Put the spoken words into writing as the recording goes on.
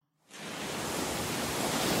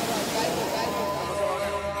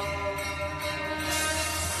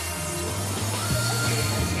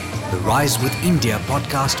Rise with India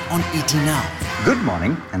podcast on ET Now. Good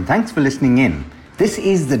morning and thanks for listening in. This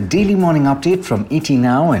is the daily morning update from ET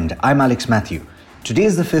Now and I'm Alex Matthew. Today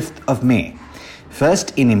is the 5th of May.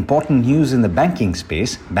 First, in important news in the banking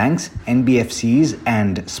space, banks, NBFCs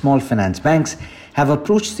and small finance banks have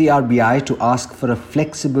approached the RBI to ask for a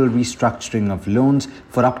flexible restructuring of loans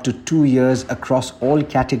for up to 2 years across all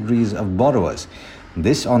categories of borrowers.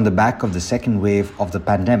 This on the back of the second wave of the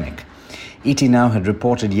pandemic. ET Now had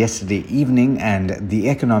reported yesterday evening and the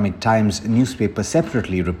Economic Times newspaper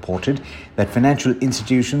separately reported that financial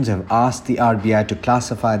institutions have asked the RBI to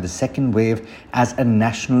classify the second wave as a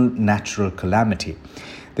national natural calamity.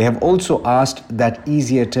 They have also asked that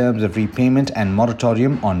easier terms of repayment and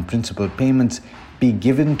moratorium on principal payments be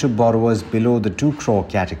given to borrowers below the 2 crore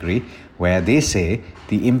category, where they say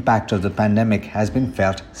the impact of the pandemic has been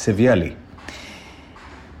felt severely.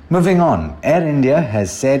 Moving on, Air India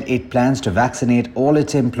has said it plans to vaccinate all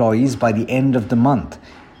its employees by the end of the month.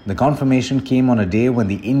 The confirmation came on a day when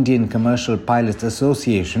the Indian Commercial Pilots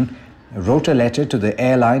Association wrote a letter to the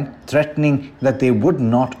airline threatening that they would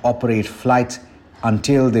not operate flights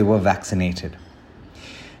until they were vaccinated.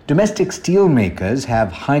 Domestic steel makers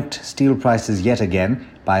have hiked steel prices yet again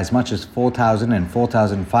by as much as 4,000 and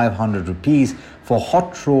 4,500 rupees for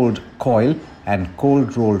hot-rolled coil and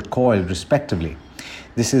cold-rolled coil respectively.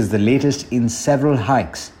 This is the latest in several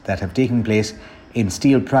hikes that have taken place in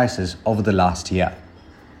steel prices over the last year.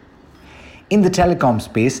 In the telecom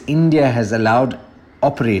space, India has allowed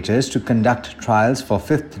operators to conduct trials for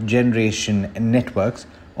 5th generation networks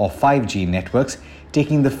or 5G networks,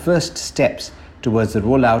 taking the first steps towards the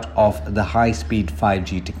rollout of the high-speed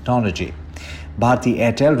 5G technology. Bharti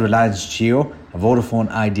Airtel, Reliance Jio, Vodafone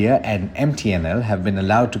Idea and MTNL have been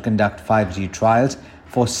allowed to conduct 5G trials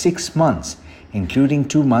for 6 months, including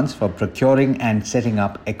 2 months for procuring and setting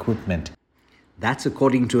up equipment. That's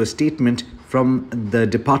according to a statement from the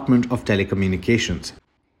Department of Telecommunications.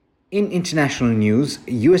 In international news,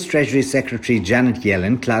 US Treasury Secretary Janet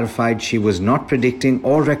Yellen clarified she was not predicting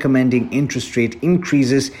or recommending interest rate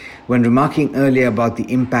increases when remarking earlier about the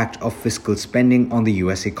impact of fiscal spending on the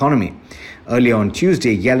US economy. Earlier on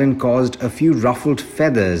Tuesday, Yellen caused a few ruffled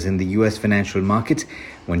feathers in the US financial markets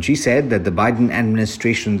when she said that the Biden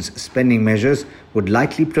administration's spending measures would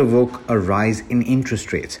likely provoke a rise in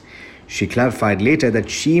interest rates. She clarified later that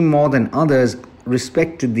she, more than others,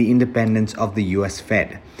 respected the independence of the US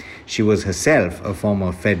Fed. She was herself a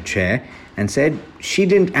former Fed chair and said she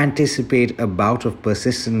didn't anticipate a bout of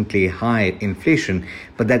persistently high inflation,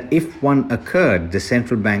 but that if one occurred, the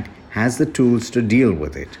central bank has the tools to deal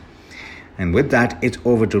with it. And with that, it's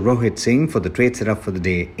over to Rohit Singh for the trade setup for the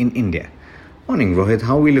day in India. Morning, Rohit.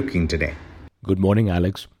 How are we looking today? Good morning,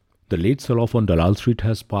 Alex. The late sell-off on Dalal Street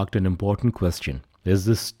has sparked an important question. Is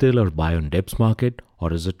this still a buy on dips market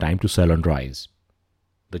or is it time to sell on rise?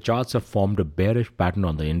 The charts have formed a bearish pattern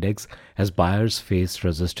on the index as buyers face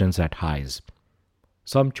resistance at highs.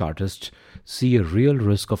 Some chartists see a real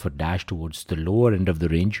risk of a dash towards the lower end of the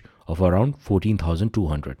range of around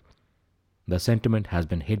 14,200. The sentiment has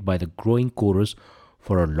been hit by the growing chorus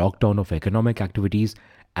for a lockdown of economic activities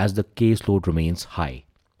as the caseload remains high.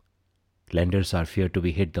 Lenders are feared to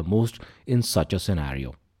be hit the most in such a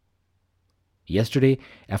scenario. Yesterday,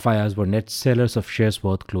 FIIs were net sellers of shares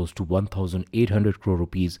worth close to 1,800 crore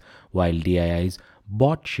rupees, while DIIs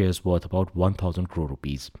bought shares worth about 1,000 crore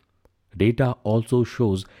rupees. Data also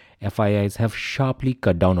shows FIIs have sharply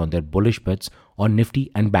cut down on their bullish bets on Nifty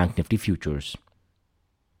and Bank Nifty futures.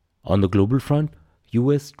 On the global front,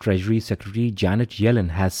 US Treasury Secretary Janet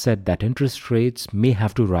Yellen has said that interest rates may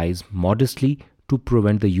have to rise modestly to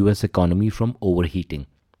prevent the US economy from overheating.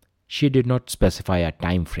 She did not specify a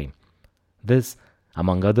time frame. This,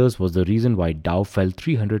 among others, was the reason why Dow fell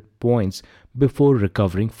 300 points before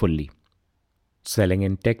recovering fully. Selling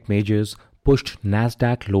in tech majors pushed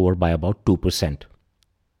Nasdaq lower by about 2%.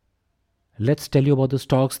 Let's tell you about the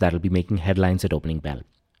stocks that will be making headlines at opening bell.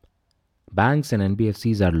 Banks and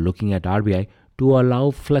NBFCs are looking at RBI to allow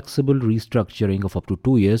flexible restructuring of up to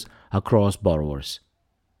 2 years across borrowers.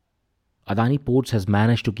 Adani Ports has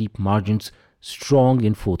managed to keep margins strong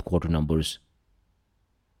in fourth quarter numbers.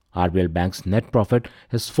 RBL Bank's net profit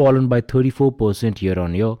has fallen by 34%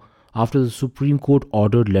 year-on-year after the Supreme Court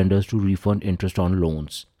ordered lenders to refund interest on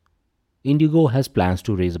loans. Indigo has plans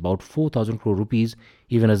to raise about 4,000 crore rupees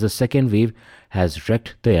even as the second wave has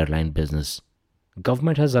wrecked the airline business.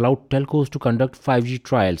 Government has allowed telcos to conduct 5G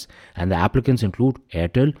trials and the applicants include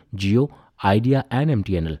Airtel, Jio, Idea and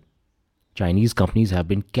MTNL. Chinese companies have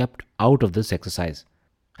been kept out of this exercise.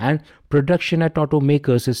 And production at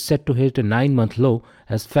automakers is set to hit a 9-month low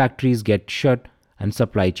as factories get shut and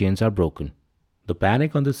supply chains are broken. The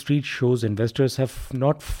panic on the street shows investors have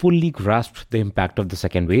not fully grasped the impact of the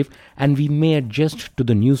second wave, and we may adjust to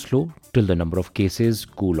the news flow till the number of cases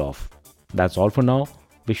cool off. That's all for now.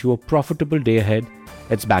 Wish you a profitable day ahead.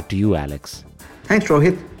 It's back to you, Alex. Thanks,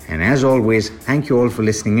 Rohit. And as always, thank you all for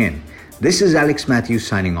listening in. This is Alex Matthews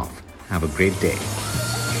signing off. Have a great day.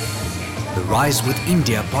 The Rise with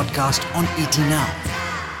India podcast on ET Now.